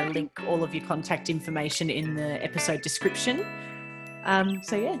sure that I link all of your contact information in the episode description.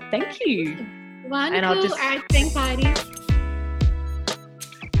 Thank you. Wonderful. And all right, thanks, Heidi.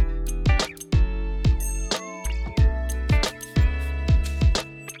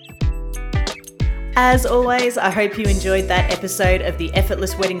 As always, I hope you enjoyed that episode of the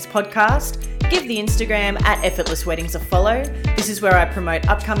Effortless Weddings podcast. Give the Instagram @EffortlessWeddings a follow. This is where I promote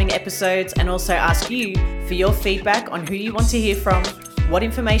upcoming episodes and also ask you for your feedback on who you want to hear from, what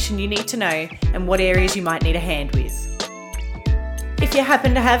information you need to know, and what areas you might need a hand with. If if you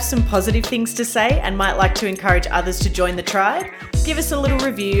happen to have some positive things to say and might like to encourage others to join the tribe, give us a little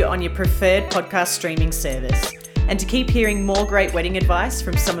review on your preferred podcast streaming service. And to keep hearing more great wedding advice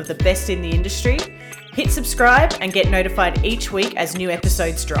from some of the best in the industry, hit subscribe and get notified each week as new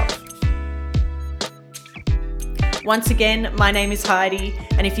episodes drop. Once again, my name is Heidi,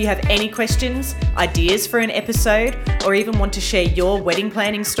 and if you have any questions, ideas for an episode, or even want to share your wedding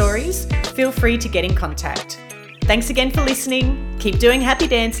planning stories, feel free to get in contact. Thanks again for listening, keep doing happy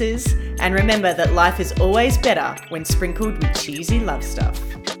dances, and remember that life is always better when sprinkled with cheesy love stuff.